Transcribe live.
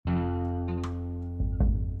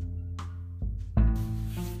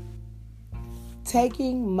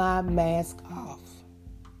taking my mask off.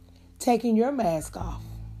 Taking your mask off.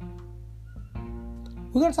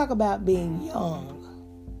 We're going to talk about being young,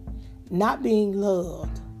 not being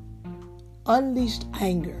loved, unleashed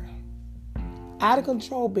anger, out of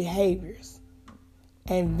control behaviors,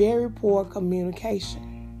 and very poor communication.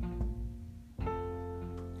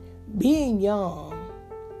 Being young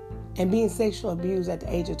and being sexually abused at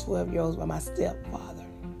the age of 12 years by my stepfather,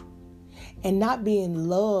 and not being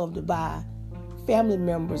loved by family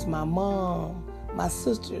members, my mom, my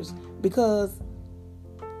sisters, because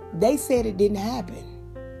they said it didn't happen.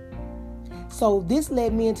 So this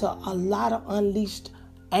led me into a lot of unleashed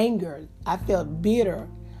anger. I felt bitter.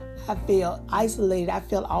 I felt isolated. I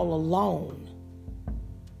felt all alone,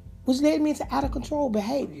 which led me into out of control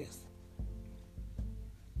behaviors,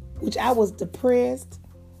 which I was depressed.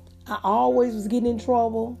 I always was getting in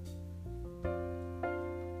trouble.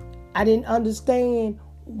 I didn't understand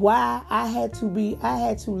why I had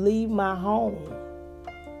to leave my home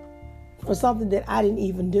for something that I didn't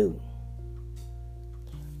even do.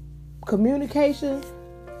 Communication,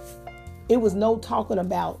 it was no talking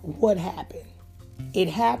about what happened. It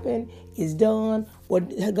happened, it's done. What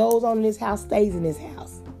goes on in this house stays in this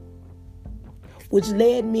house, which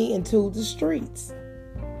led me into the streets.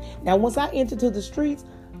 Now, once I entered to the streets,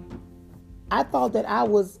 I thought that I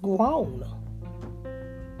was grown.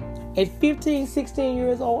 At 15, 16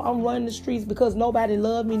 years old, I'm running the streets because nobody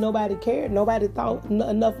loved me, nobody cared, nobody thought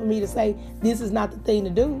enough of me to say, this is not the thing to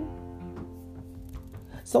do.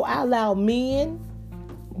 So I allowed men,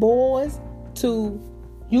 boys, to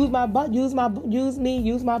use my body.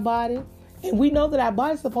 And we know that our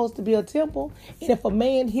body's supposed to be a temple. And if a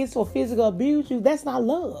man hits or physically abuse you, that's not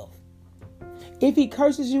love. If he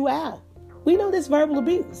curses you out, we know that's verbal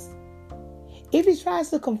abuse. If he tries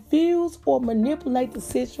to confuse or manipulate the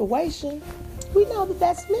situation, we know that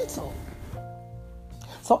that's mental.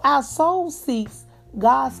 So our soul seeks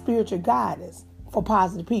God's spiritual guidance for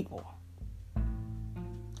positive people.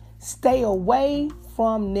 Stay away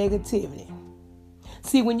from negativity.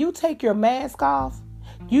 See, when you take your mask off,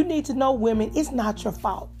 you need to know, women, it's not your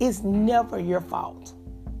fault. It's never your fault.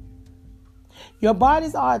 Your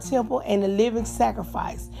bodies are a temple and a living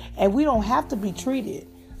sacrifice, and we don't have to be treated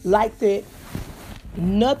like that.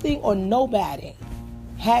 Nothing or nobody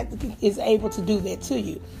is able to do that to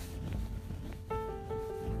you.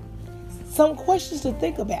 Some questions to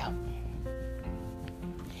think about.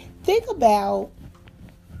 Think about,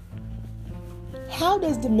 how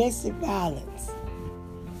does domestic violence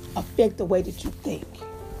affect the way that you think?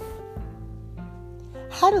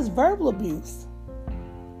 How does verbal abuse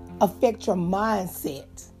affect your mindset?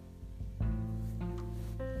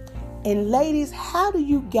 And ladies, how do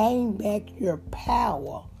you gain back your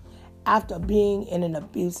power after being in an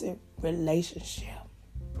abusive relationship?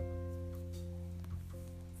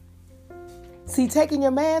 See, taking your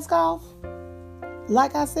mask off,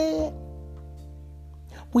 like I said,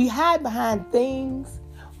 we hide behind things.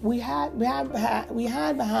 We hide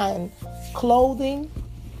behind clothing.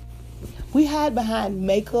 We hide behind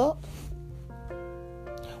makeup.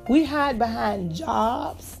 We hide behind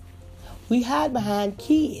jobs. We hide behind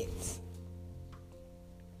kids.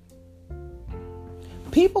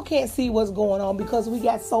 People can't see what's going on because we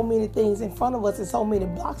got so many things in front of us and so many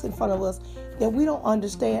blocks in front of us that we don't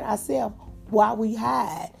understand ourselves why we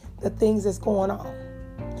hide the things that's going on.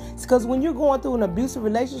 It's because when you're going through an abusive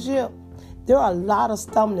relationship, there are a lot of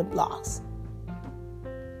stumbling blocks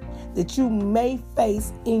that you may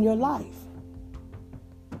face in your life.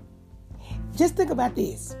 Just think about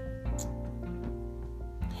this.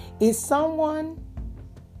 Is someone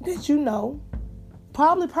that you know,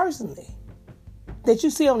 probably personally, that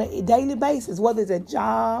you see on a daily basis, whether it's a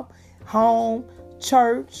job, home,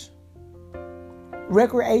 church,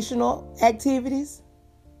 recreational activities,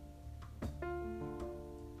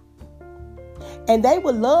 and they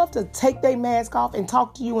would love to take their mask off and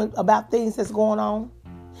talk to you about things that's going on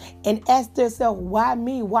and ask themselves, why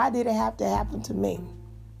me? Why did it have to happen to me?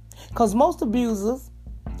 Because most abusers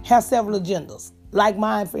have several agendas. Like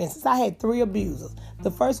mine, for instance, I had 3 abusers.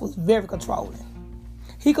 The first was very controlling.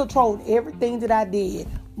 He controlled everything that I did.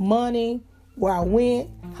 Money, where I went,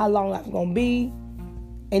 how long I was going to be,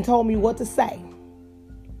 and told me what to say.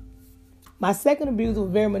 My second abuser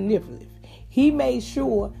was very manipulative. He made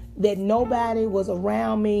sure that nobody was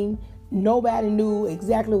around me. Nobody knew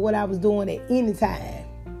exactly what I was doing at any time.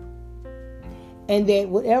 And that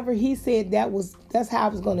whatever he said, that's how I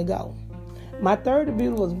was going to go. My third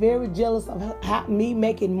abuser was very jealous of me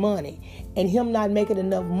making money and him not making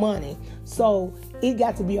enough money. So it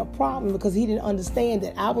got to be a problem because he didn't understand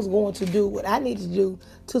that I was going to do what I needed to do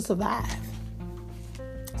to survive.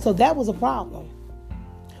 So that was a problem.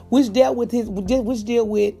 which deal with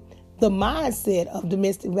the mindset of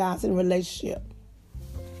domestic violence in a relationship.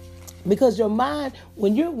 Because your mind,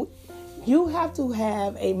 when you have to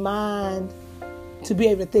have a mind to be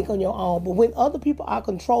able to think on your own. But when other people are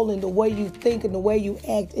controlling the way you think and the way you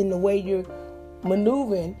act and the way you're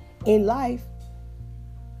maneuvering in life,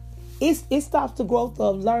 it stops the growth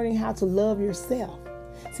of learning how to love yourself.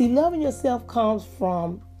 See, loving yourself comes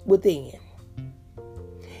from within.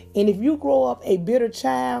 And if you grow up a bitter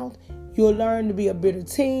child, you'll learn to be a bitter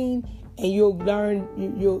teen, and you'll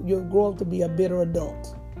grow up to be a bitter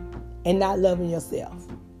adult and not loving yourself.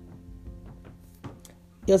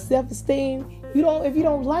 Your self-esteem, if you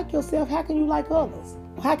don't like yourself, how can you like others?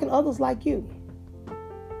 How can others like you?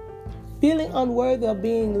 Feeling unworthy of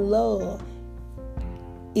being loved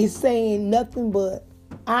is saying nothing but,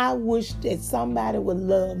 I wish that somebody would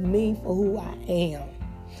love me for who I am.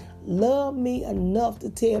 Love me enough to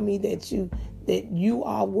tell me that you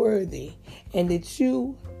are worthy and that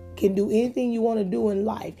you can do anything you want to do in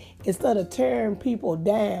life, instead of tearing people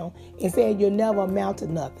down and saying you'll never amount to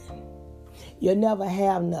nothing. You'll never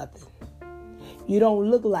have nothing. You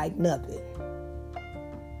don't look like nothing.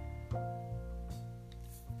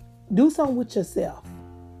 Do something with yourself.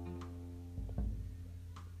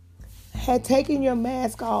 Taking your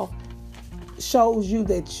mask off shows you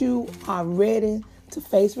that you are ready to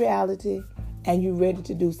face reality and you're ready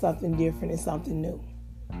to do something different and something new.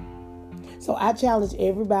 So I challenge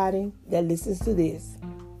everybody that listens to this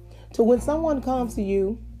to, when someone comes to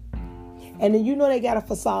you and then they got a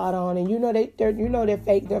facade on and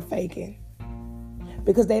they're faking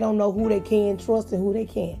because they don't know who they can trust and who they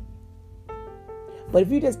can't. But if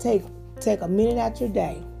you just take a minute out your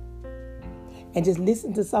day and just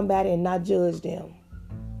listen to somebody and not judge them,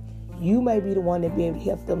 you may be the one that be able to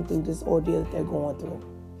help them through this ordeal that they're going through.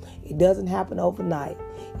 It doesn't happen overnight.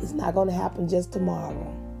 It's not going to happen just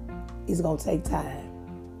tomorrow. It's going to take time.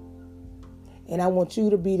 And I want you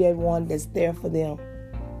to be that one that's there for them.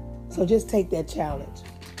 So just take that challenge.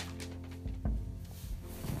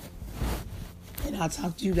 And I'll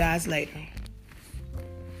talk to you guys later.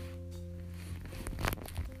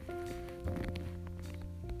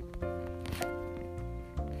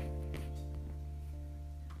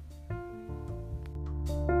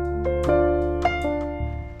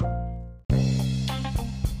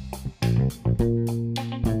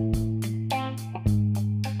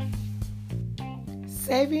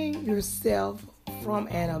 Saving yourself from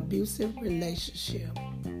an abusive relationship.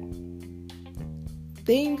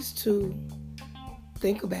 Things to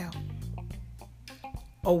think about: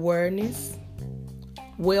 awareness,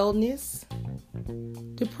 wellness,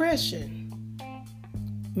 depression,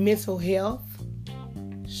 mental health,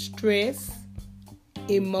 stress,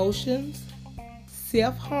 emotions,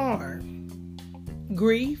 self-harm,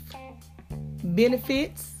 grief,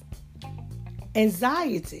 benefits,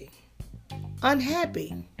 anxiety,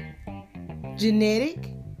 unhappy,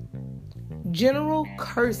 genetic, general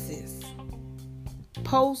curses,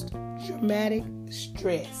 post-traumatic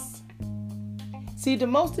stress. See, the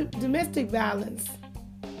most domestic violence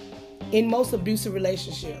in most abusive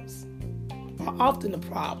relationships are often a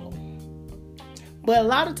problem. But a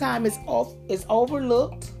lot of time it's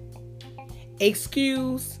overlooked,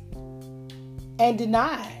 excused, and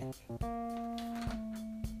denied.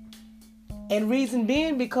 And reason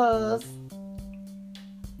being because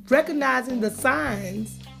recognizing the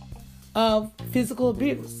signs of physical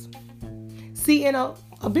abuse. See, in an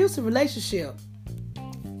abusive relationship,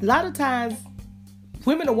 a lot of times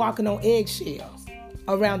women are walking on eggshells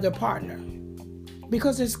around their partner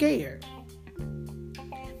because they're scared.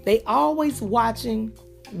 They always watching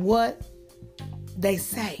what they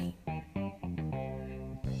say.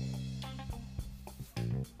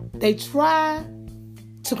 They try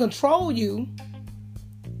to control you,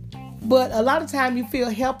 but a lot of time you feel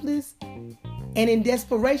helpless and in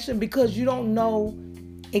desperation because you don't know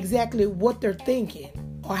exactly what they're thinking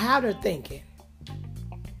or how they're thinking.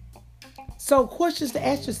 So questions to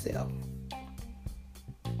ask yourself: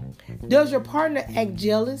 does your partner act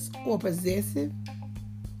jealous or possessive?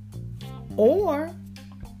 Or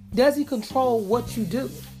does he control what you do?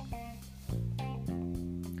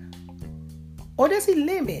 Or does he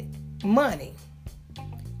limit money,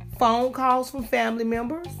 phone calls from family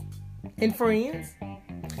members and friends,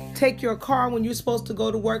 take your car when you're supposed to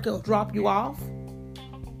go to work or drop you off?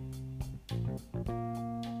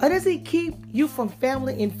 Or does he keep you from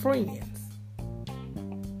family and friends?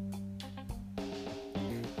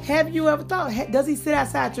 Have you ever thought, does he sit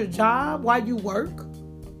outside your job while you work?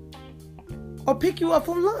 Or pick you up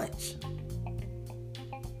from lunch?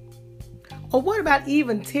 Or what about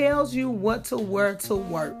even tells you what to wear to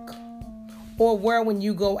work? or wear when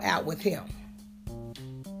you go out with him.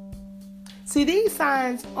 See, these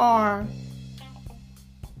signs are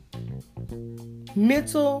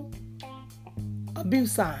mental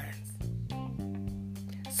abuse signs.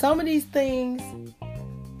 Some of these things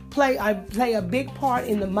play a big part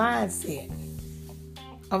in the mindset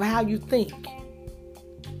of how you think.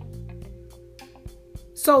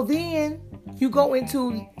 So then you go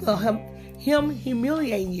into him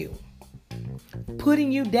humiliating you,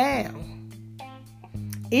 putting you down,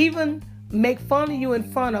 even make fun of you in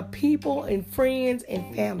front of people and friends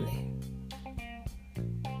and family.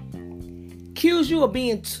 Accuse you of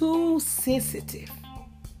being too sensitive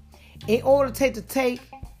in order to take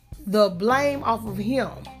the blame off of him,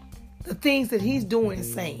 the things that he's doing and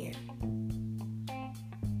saying.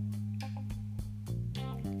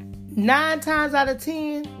 9 times out of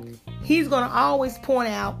 10, he's going to always point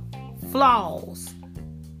out flaws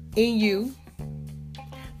in you,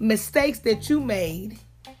 mistakes that you made,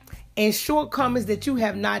 and shortcomings that you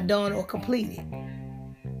have not done or completed.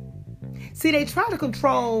 See, they try to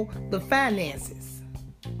control the finances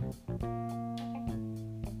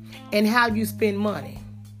and how you spend money.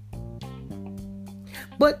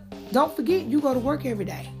 But don't forget, you go to work every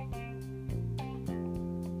day.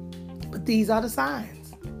 But these are the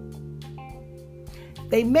signs.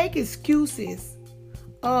 They make excuses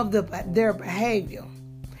of their behavior,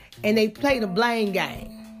 and they play the blame game.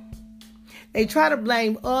 They try to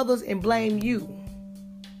blame others and blame you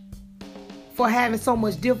for having so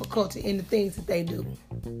much difficulty in the things that they do.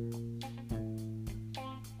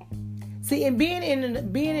 See, and being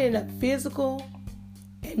in a physical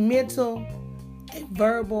and mental and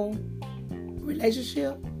verbal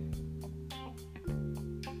relationship,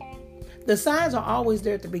 the signs are always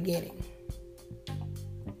there at the beginning.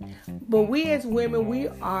 But we as women, we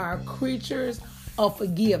are creatures of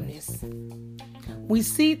forgiveness. We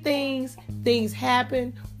see things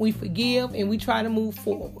happen, we forgive, and we try to move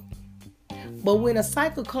forward. But when a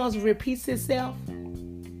cycle comes and repeats itself,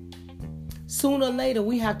 sooner or later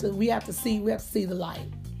we have to see the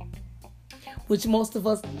light. Which most of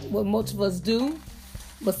us do,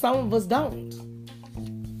 but some of us don't.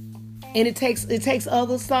 And it takes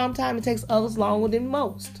others sometimes, it takes others longer than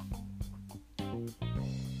most.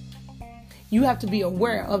 You have to be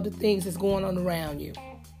aware of the things that's going on around you.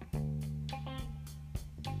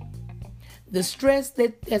 The stress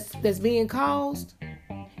that's being caused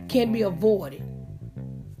can be avoided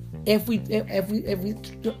if we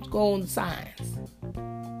go on the signs.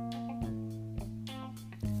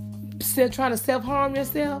 Still trying to self-harm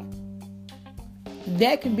yourself,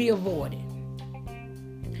 that can be avoided.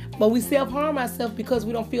 But we self-harm ourselves because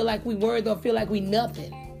we don't feel like we worthy or feel like we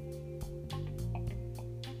nothing.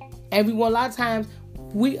 And a lot of times,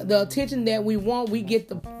 the attention that we want, we get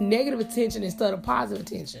the negative attention instead of positive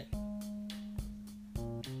attention.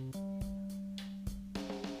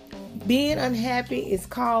 Being unhappy is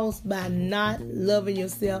caused by not loving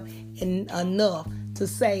yourself enough to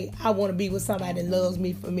say, I want to be with somebody that loves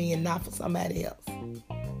me for me and not for somebody else.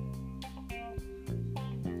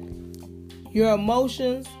 Your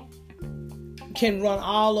emotions can run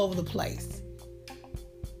all over the place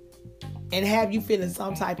and have you feeling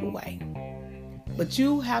some type of way. But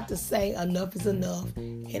you have to say enough is enough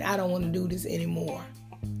and I don't want to do this anymore.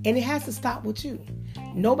 And it has to stop with you.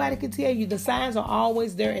 Nobody can tell you. The signs are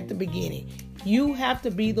always there at the beginning. You have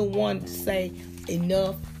to be the one to say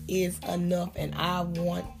enough is enough and I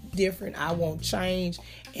want different. I want change.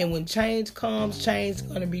 And when change comes, change is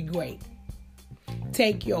going to be great.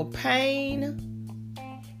 Take your pain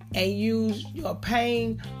and use your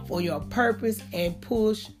pain for your purpose and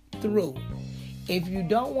push through. If you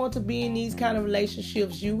don't want to be in these kind of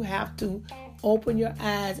relationships, you have to open your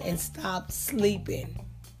eyes and stop sleeping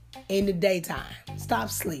in the daytime. Stop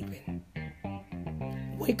sleeping.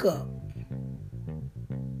 Wake up.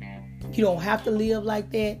 You don't have to live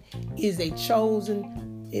like that. It is a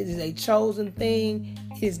chosen thing.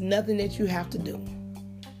 It is nothing that you have to do.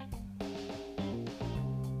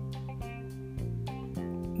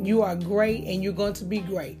 You are great and you're going to be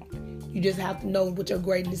great. You just have to know what your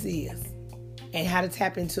greatness is and how to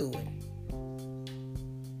tap into it.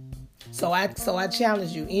 So I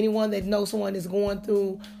challenge you, anyone that knows someone that's going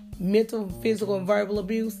through mental, physical, and verbal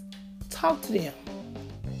abuse, talk to them.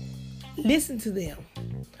 Listen to them.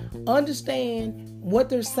 Understand what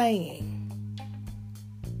they're saying.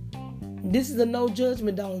 This is a no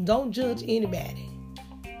judgment zone. Don't judge anybody.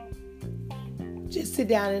 Just sit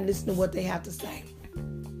down and listen to what they have to say.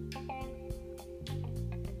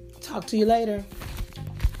 Talk to you later.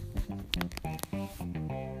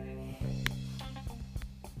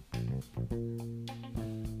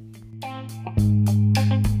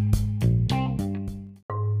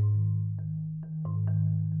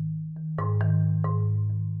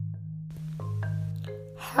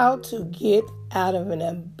 How to get out of an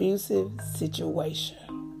abusive situation.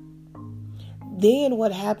 Then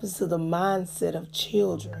what happens to the mindset of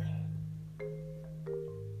children?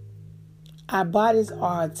 Our bodies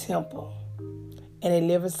are a temple and a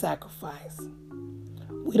living sacrifice.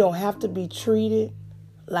 We don't have to be treated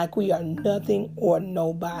like we are nothing or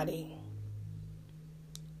nobody.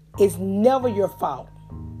 It's never your fault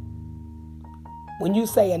when you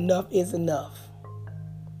say enough is enough.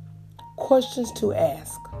 Questions to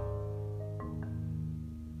ask.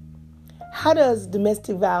 How does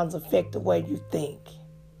domestic violence affect the way you think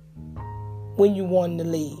when you want to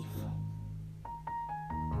leave?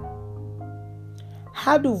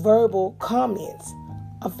 How do verbal comments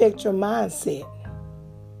affect your mindset?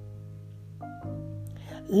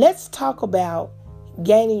 Let's talk about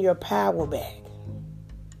gaining your power back.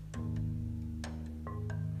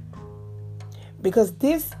 Because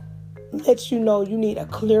this lets you know you need a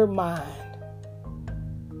clear mind.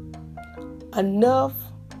 Enough,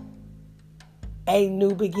 a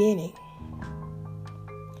new beginning.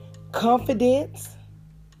 Confidence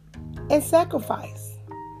and sacrifice.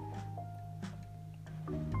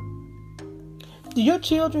 Do your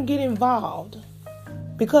children get involved?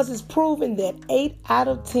 Because it's proven that 8 out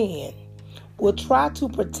of 10 will try to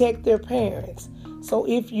protect their parents. So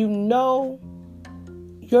if you know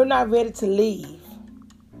you're not ready to leave,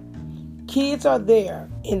 kids are there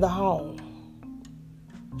in the home.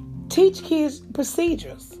 Teach kids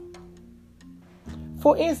procedures.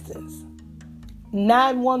 For instance,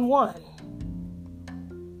 911.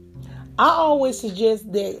 I always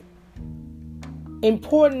suggest that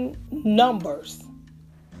important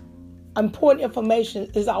information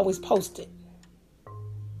is always posted.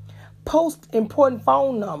 Post important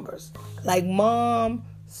phone numbers like mom,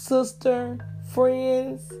 sister,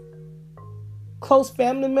 friends, close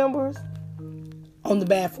family members on the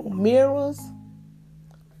bathroom mirrors,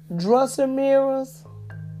 dresser mirrors,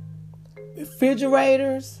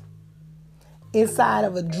 refrigerators, inside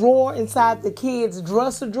of a drawer, inside the kids'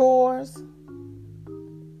 dresser drawers.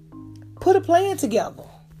 Put a plan together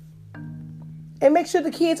and make sure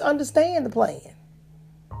the kids understand the plan.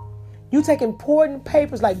 You take important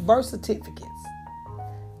papers like birth certificates,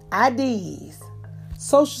 IDs,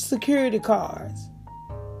 social security cards.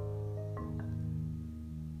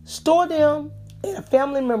 Store them in a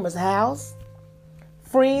family member's house,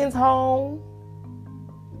 friend's home.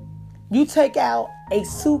 You take out a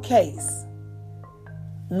suitcase,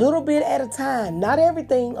 little bit at a time. Not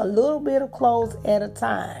everything, a little bit of clothes at a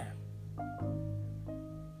time.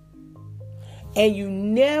 And you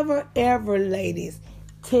never ever, ladies,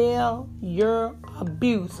 tell your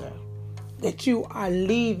abuser that you are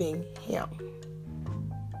leaving him.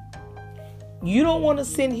 You don't want to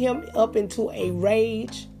send him up into a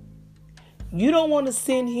rage. You don't want to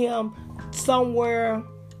send him somewhere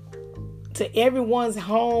to everyone's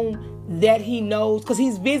home that he knows, because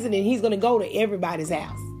he's visiting. He's going to go to everybody's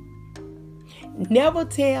house. Never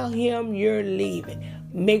tell him you're leaving.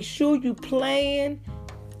 Make sure you plan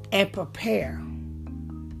and prepare.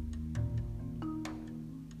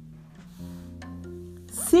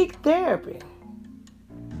 Seek therapy.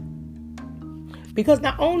 Because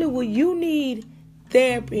not only will you need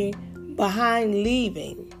therapy behind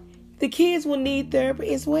leaving, the kids will need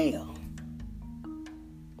therapy as well.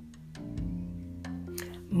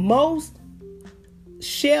 Most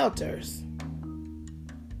shelters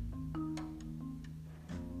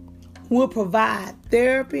will provide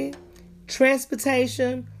therapy,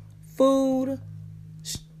 transportation, food,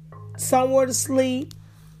 somewhere to sleep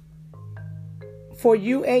for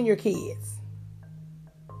you and your kids,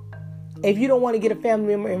 if you don't want to get a family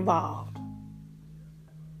member involved.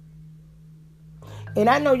 And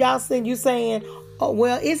I know y'all saying, oh,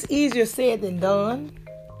 well, it's easier said than done.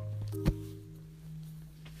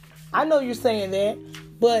 I know you're saying that,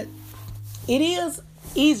 but it is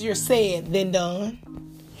easier said than done.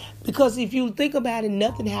 Because if you think about it,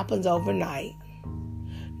 nothing happens overnight.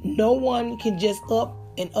 No one can just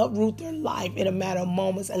uproot their life in a matter of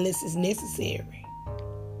moments unless it's necessary.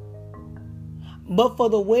 But for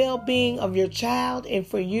the well-being of your child and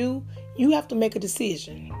for you, you have to make a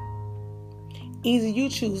decision. Either you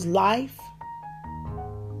choose life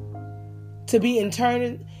to be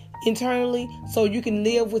internally so you can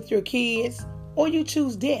live with your kids, or you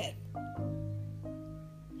choose death.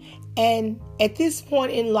 And at this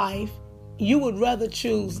point in life, you would rather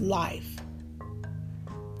choose life.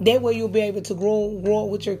 That way you'll be able to grow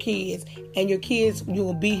with your kids, and your kids, you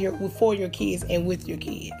will be here for your kids and with your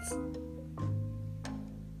kids.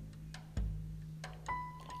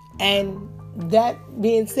 And that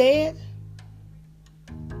being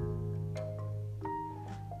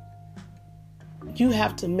you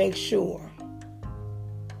have to make sure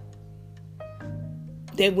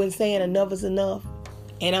that when saying enough is enough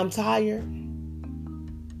and I'm tired,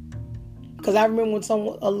 because I remember when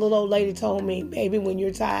a little old lady told me, baby, when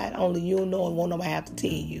you're tired, only you'll know and won't nobody have to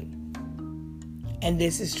tell you. And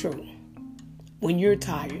this is true. When you're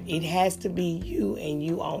tired, it has to be you and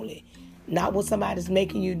you only. Not what somebody's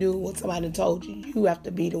making you do, what somebody told you. You have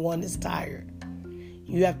to be the one that's tired.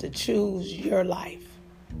 You have to choose your life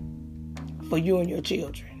for you and your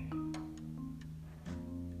children.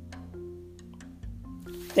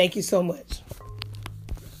 Thank you so much.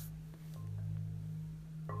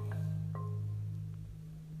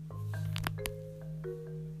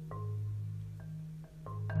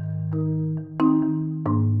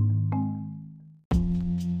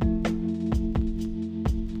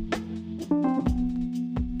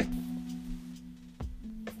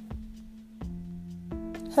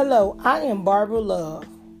 Hello, I am Barbara Love,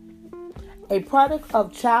 a product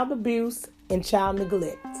of child abuse and child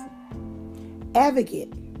neglect,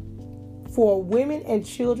 advocate for women and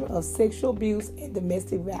children of sexual abuse and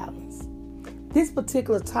domestic violence. This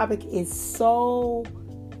particular topic is so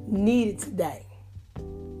needed today.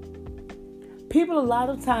 People a lot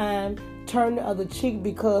of time turn the other cheek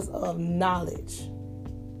because of knowledge.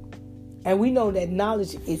 And we know that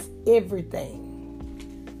knowledge is everything.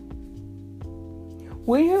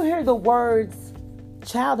 When you hear the words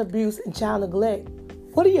child abuse and child neglect,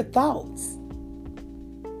 what are your thoughts?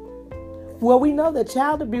 Well, we know that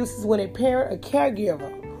child abuse is when a parent or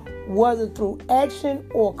caregiver, whether through action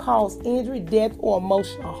or cause injury, death, or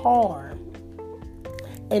emotional harm.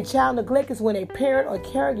 And child neglect is when a parent or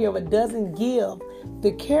caregiver doesn't give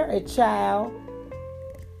the care a child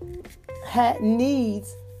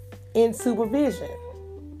needs in supervision.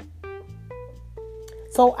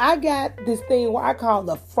 So I got this thing what I call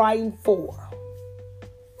the Frightened Four.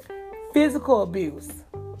 Physical abuse,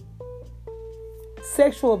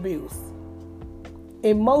 sexual abuse,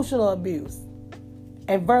 emotional abuse,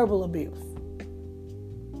 and verbal abuse.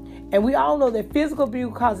 And we all know that physical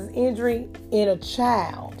abuse causes injury in a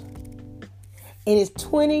child. And it's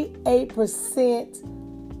 28%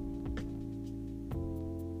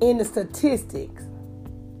 in the statistics.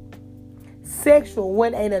 Sexual,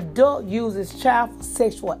 when an adult uses child for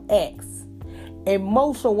sexual acts.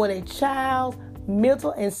 Emotional, when a child's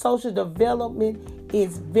mental and social development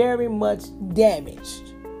is very much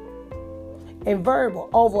damaged. And verbal,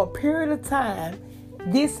 over a period of time,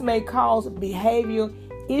 this may cause behavioral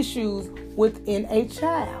issues within a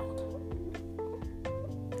child.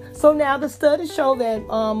 So now the studies show that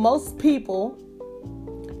most people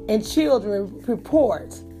and children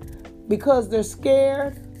report because they're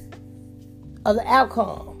scared of the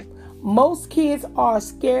outcome. Most kids are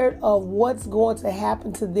scared of what's going to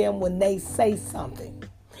happen to them when they say something.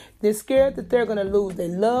 They're scared that they're going to lose their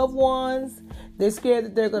loved ones. They're scared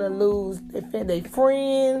that they're going to lose their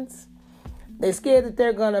friends. They're scared that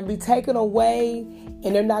they're going to be taken away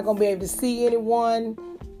and they're not going to be able to see anyone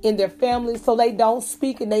in their family. So they don't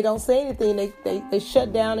speak and they don't say anything. They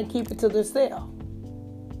shut down and keep it to themselves.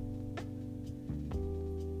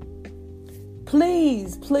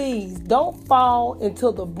 Please, please don't fall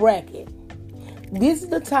into the bracket. This is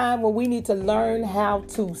the time where we need to learn how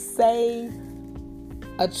to save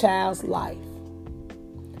a child's life.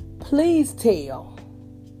 Please tell.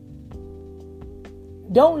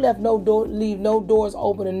 Don't leave no doors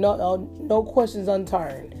open and no questions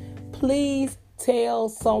unturned. Please tell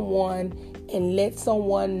someone and let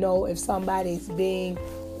someone know if somebody is being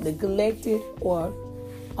neglected or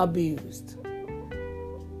abused.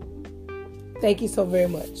 Thank you so very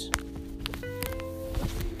much.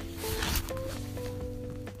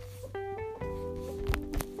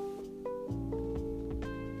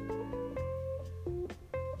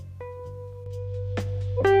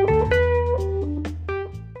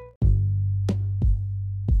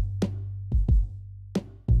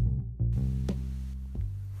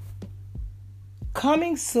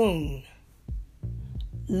 Coming soon,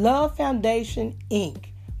 Love Foundation, Inc.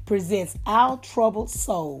 presents Our Troubled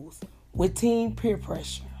Souls with teen peer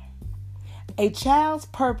pressure. A child's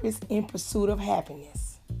purpose in pursuit of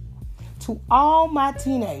happiness. To all my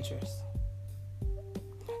teenagers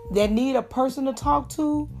that need a person to talk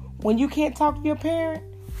to when you can't talk to your parent,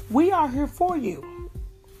 we are here for you.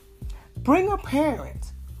 Bring a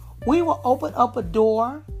parent. We will open up a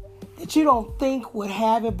door that you don't think would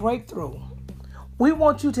have a breakthrough. We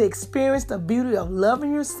want you to experience the beauty of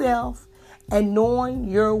loving yourself and knowing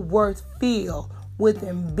your worth filled with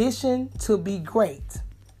ambition to be great.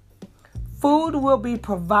 Food will be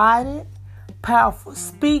provided, powerful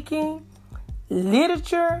speaking,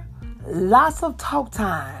 literature, lots of talk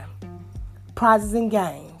time. prizes and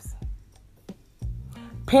games.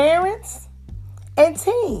 Parents and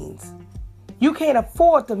teens, you can't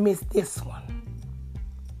afford to miss this one.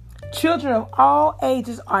 Children of all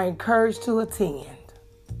ages are encouraged to attend.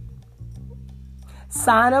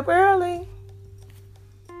 Sign up early.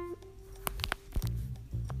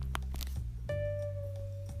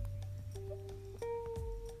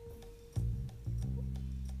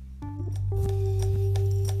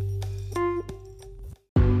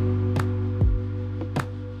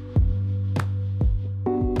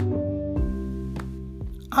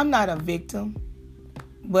 I'm not a victim,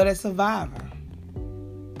 but a survivor.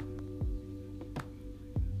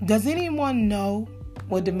 Does anyone know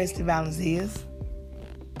what domestic violence is?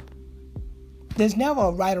 There's never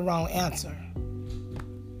a right or wrong answer.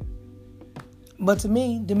 But to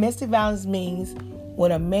me, domestic violence means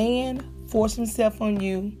when a man forces himself on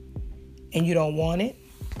you and you don't want it.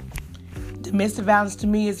 Domestic violence to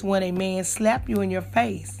me is when a man slaps you in your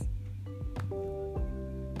face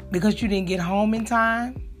because you didn't get home in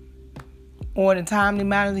time or in the timely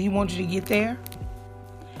manner that he wants you to get there.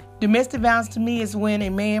 Domestic violence to me is when a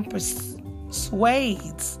man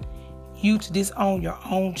persuades you to disown your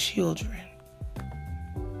own children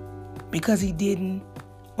because he didn't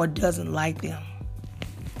or doesn't like them.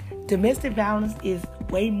 Domestic violence is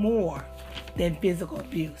way more than physical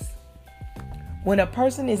abuse. When a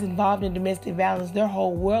person is involved in domestic violence, their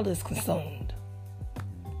whole world is consumed.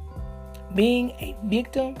 Being a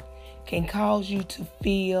victim can cause you to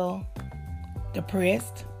feel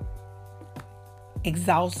depressed,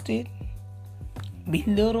 exhausted,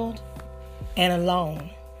 belittled, and alone.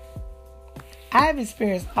 I've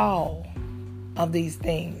experienced all of these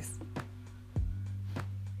things.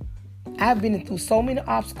 I've been through so many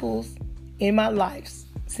obstacles in my life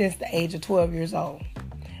since the age of 12 years old.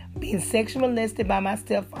 Being sexually molested by my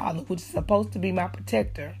stepfather, which is supposed to be my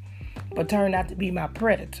protector, but turned out to be my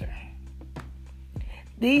predator.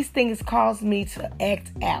 These things caused me to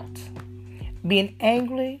act out. Being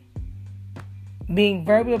angry, being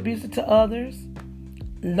verbally abusive to others,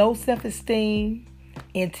 low self-esteem,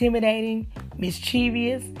 intimidating,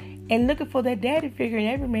 mischievous, and looking for that daddy figure in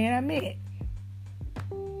every man I met.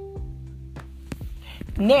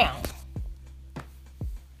 Now,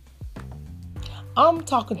 I'm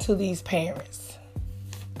talking to these parents.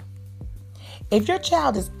 If your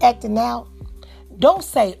child is acting out, don't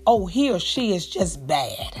say, oh, he or she is just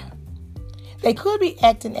bad. They could be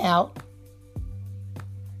acting out,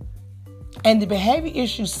 and the behavior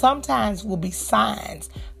issues sometimes will be signs.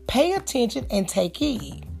 Pay attention and take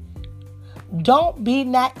heed. Don't be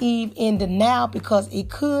naive in denial because it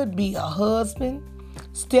could be a husband,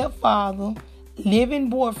 stepfather, living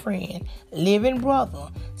boyfriend, living brother,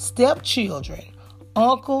 stepchildren,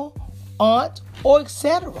 uncle, aunt, or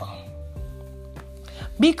etc.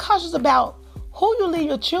 Be cautious about who you leave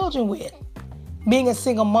your children with. Being a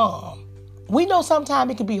single mom, we know sometimes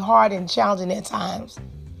it can be hard and challenging at times,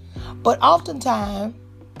 but oftentimes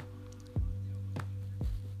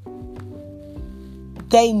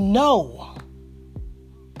they know.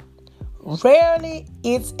 Rarely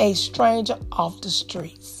it's a stranger off the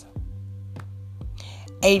streets.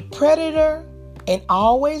 A predator, and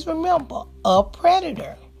always remember, a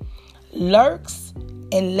predator lurks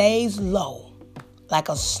and lays low like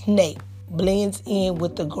a snake, blends in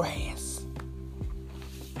with the grass.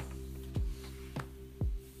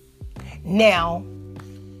 Now,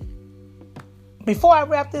 before I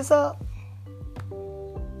wrap this up,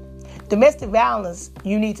 domestic violence,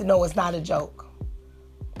 you need to know, it's not a joke.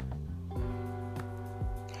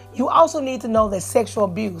 You also need to know that sexual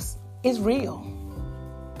abuse is real.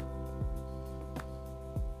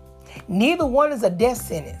 Neither one is a death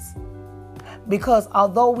sentence, because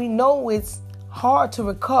although we know it's hard to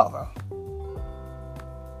recover,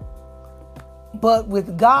 but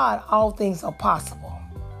with God, all things are possible.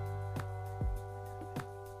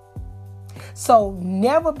 So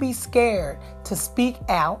never be scared to speak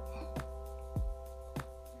out.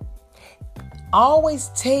 Always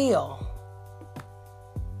tell.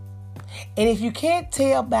 And if you can't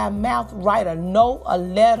tell by mouth, write a note, a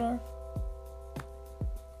letter,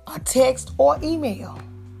 a text, or email.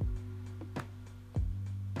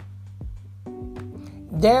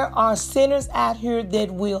 There are centers out here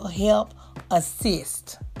that will help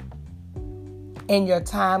assist in your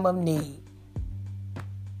time of need.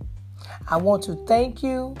 I want to thank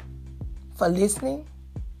you for listening,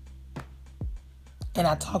 and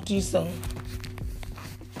I'll talk to you soon.